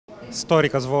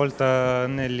Storica svolta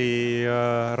negli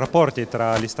rapporti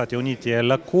tra gli Stati Uniti e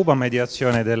la Cuba,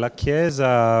 mediazione della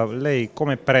Chiesa. Lei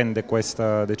come prende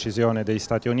questa decisione degli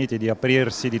Stati Uniti di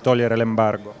aprirsi, di togliere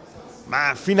l'embargo?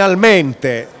 Ma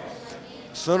finalmente!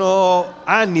 Sono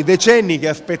anni, decenni che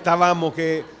aspettavamo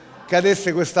che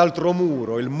cadesse quest'altro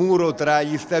muro, il muro tra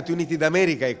gli Stati Uniti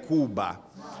d'America e Cuba,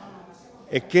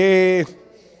 e che,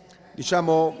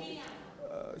 diciamo,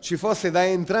 ci fosse da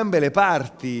entrambe le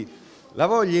parti la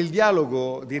voglia e il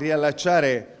dialogo di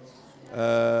riallacciare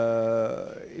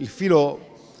il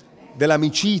filo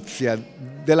dell'amicizia,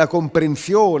 della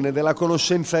comprensione, della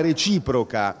conoscenza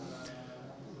reciproca.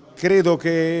 Credo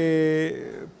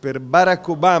che per Barack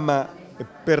Obama e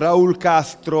per Raúl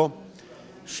Castro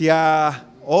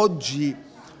sia oggi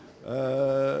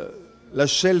la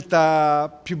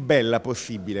scelta più bella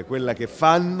possibile, quella che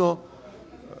fanno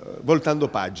voltando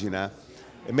pagina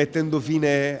e mettendo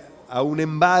fine a un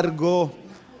embargo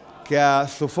che ha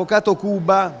soffocato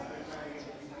Cuba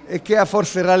e che ha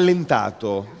forse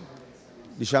rallentato,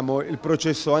 diciamo, il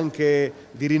processo anche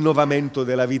di rinnovamento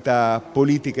della vita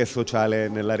politica e sociale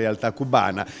nella realtà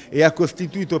cubana, e ha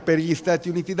costituito per gli Stati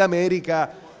Uniti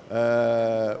d'America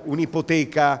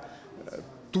un'ipoteca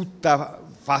tutta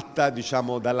fatta,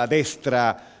 diciamo, dalla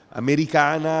destra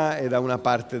americana e da una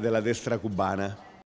parte della destra cubana.